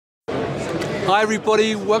Hi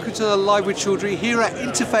everybody, welcome to the Live with Children here at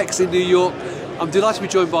INTERPHEX in New York. I'm delighted to be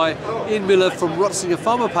joined by Ian Miller from Rotzinger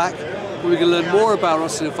Pharma Pack. We're going to learn more about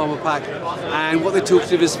Rotzinger Pharma Pack and what they're talking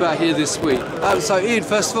to us about here this week. So Ian,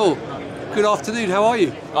 first of all, good afternoon, how are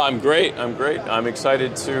you? I'm great. I'm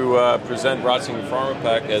excited to present Rotzinger Pharma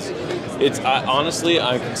Pack as honestly,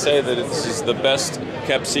 I can say that this is the best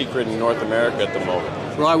kept secret in North America at the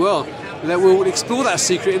moment. Right, well, we'll explore that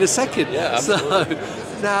secret in a second. Yeah, absolutely. So,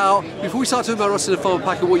 now, before we start talking about Rotzinger Pharma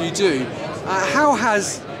Pack and what you do, how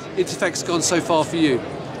has INTERPHEX gone so far for you?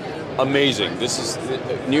 Amazing. This is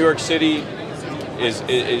New York City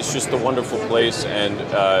is just a wonderful place, and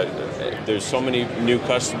there's so many new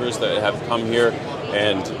customers that have come here,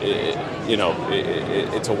 and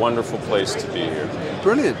it's a wonderful place to be here.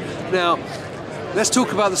 Brilliant. Now, let's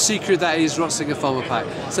talk about the secret that is Rotzinger Pharma Pack.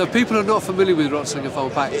 So if people are not familiar with Rotzinger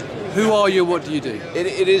Pharma Pack, who are you and what do you do?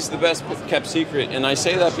 It is the best kept secret, and I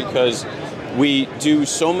say that because we do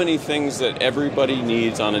so many things that everybody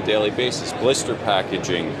needs on a daily basis. Blister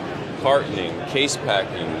packaging, cartoning, case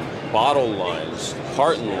packing, bottle lines,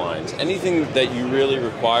 carton lines, anything that you really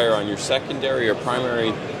require on your secondary or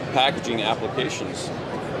primary packaging applications.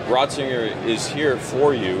 Rotzinger is here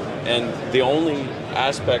for you, and the only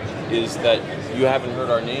aspect is that you haven't heard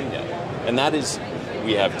our name yet. And that is,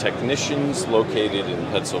 we have technicians located in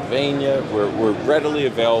Pennsylvania, we're readily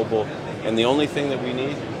available, and the only thing that we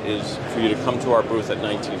need is for you to come to our booth at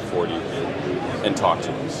 1940 and talk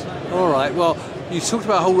to us. All right, well, you talked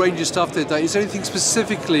about a whole range of stuff today. Is there anything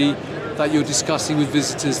specifically that you're discussing with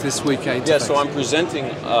visitors this weekend? Yeah, so I'm presenting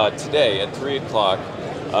today at 3 o'clock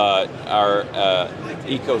our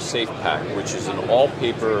𝐂𝐤𝐤𝐬𝐿 Pack, which is an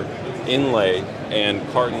all-paper inlay and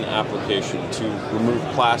carton application to remove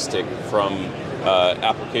plastic from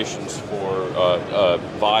applications for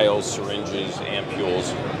vials, syringes,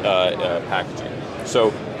 ampules, packaging.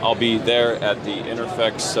 So I'll be there at the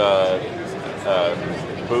INTERPHEX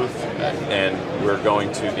booth, and we're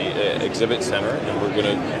going to the exhibit center, and we're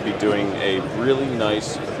going to be doing a really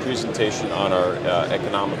nice presentation on our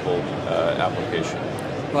economical application.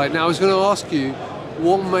 Right, now I was going to ask you,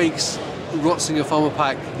 what makes Rotzinger Pharma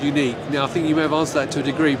Pack unique? Now I think you may have answered that to a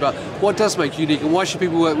degree, but what does make you unique, and why should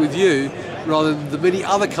people work with you rather than the many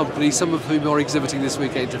other companies, some of whom are exhibiting this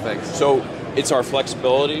week at INTERPHEX? So it's our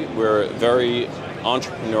flexibility. We're a very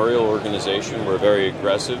entrepreneurial organization, we're very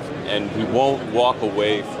aggressive, and we won't walk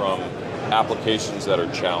away from applications that are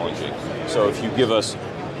challenging. So if you give us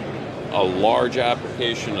a large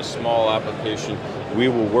application, a small application, we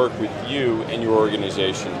will work with you and your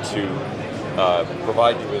organization to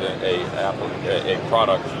provide you with a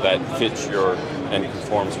product that fits your and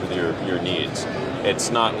conforms with your needs. It's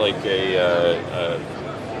not like an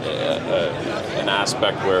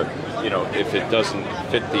aspect where, if it doesn't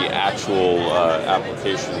fit the actual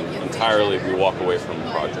application entirely, we walk away from the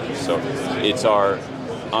project. So it's our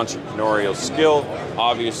entrepreneurial skill,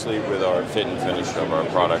 obviously, with our fit and finish of our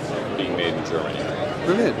product being made in Germany.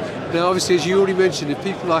 Brilliant. Now, obviously, as you already mentioned, if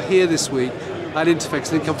people are here this week at INTERPHEX,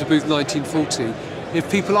 then come to booth 1940. If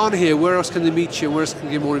people aren't here, where else can they meet you? Where else can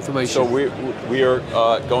they get more information? So we are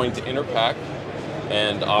going to Interpack,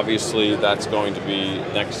 and obviously that's going to be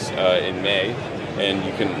next in May, and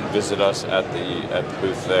you can visit us at the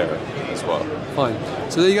booth there as well. Fine.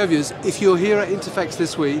 So there you go, viewers. If you're here at INTERPHEX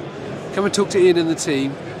this week, come and talk to Ian and the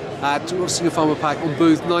team at Rotzinger Pharma Pack on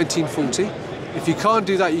booth 1940. If you can't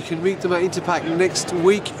do that, you can meet them at Interpack next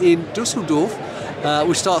week in Dusseldorf,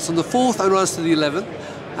 which starts on the 4th and runs to the 11th.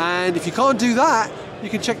 And if you can't do that, you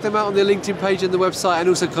can check them out on their LinkedIn page and the website, and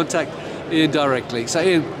also contact Ian directly. So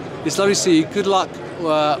Ian, it's lovely to see you. Good luck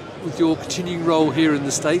with your continuing role here in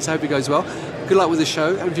the States. I hope it goes well. Good luck with the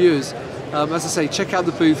show, and viewers, as I say, check out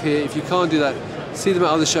the booth here. If you can't do that, see them at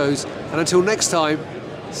other shows. And until next time,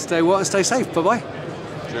 stay well and stay safe. Bye-bye.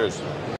 Cheers.